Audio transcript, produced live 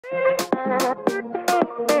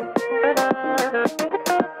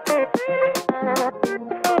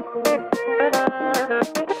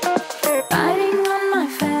Riding on my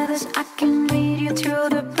feathers, I can lead you through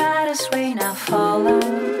the baddest way. Now follow.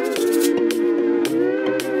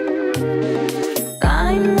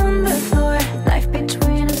 Lying on the floor, life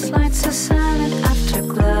between us lights a silent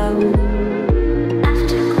afterglow.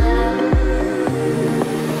 Afterglow.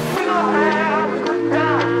 We gon' have a good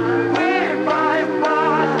time. We're by and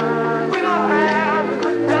by. We gon' have a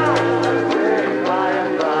good time. We're by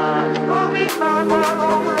and by. We'll meet my heart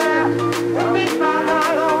over there. We'll meet my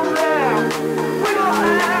heart over there. We gon'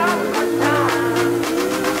 have a good time.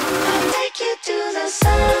 I'll take you to the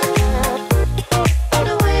sun.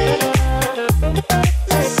 Away.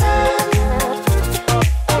 The sun.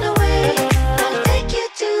 Away. I'll take you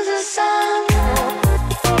to the sun.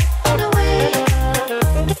 Away.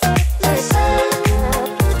 The sun.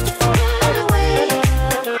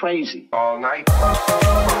 Away. Crazy all night.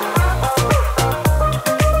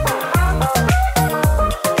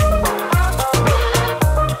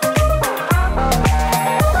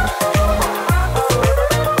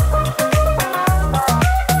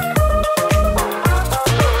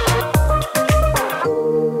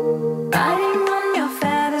 Riding on your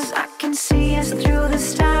feathers, I can see us through the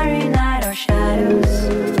starry night or shadows.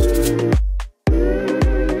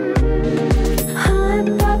 High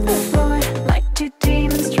above the floor, like two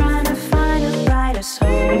demons trying to find a brighter soul.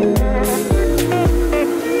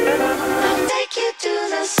 I'll take you to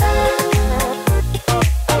the sun.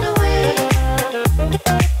 Away.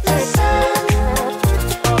 The sun.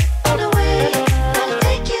 Away. I'll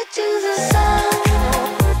take you to the sun.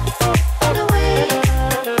 Away.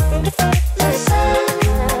 The sun.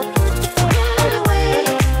 Away.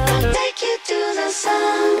 I'll take you to the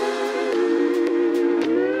sun.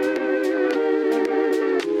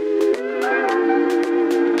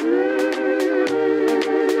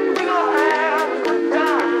 We gon' have a good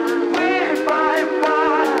time. We're by and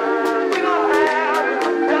by. We gon' have a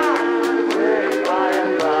good time. We're by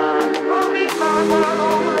and by. We'll meet my heart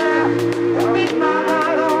over there. We'll meet my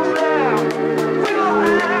heart over there. We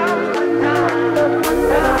gon' have a good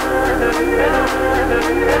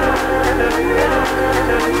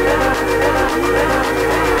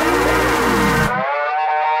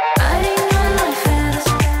Riding on my feathers,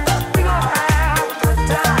 We gon' have a good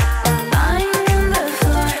time. lying on the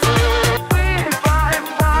floor. We're by and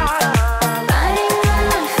by. Riding on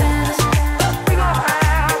my feathers, We gon'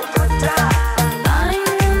 have a good time. lying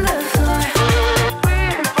on the floor.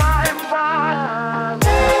 We're by and by.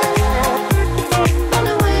 On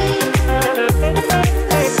the way,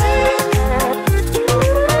 the sun.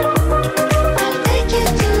 I'll take you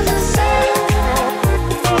to the sun.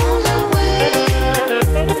 On the way,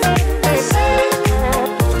 the sun.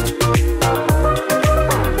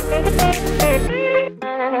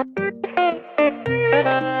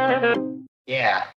 Yeah.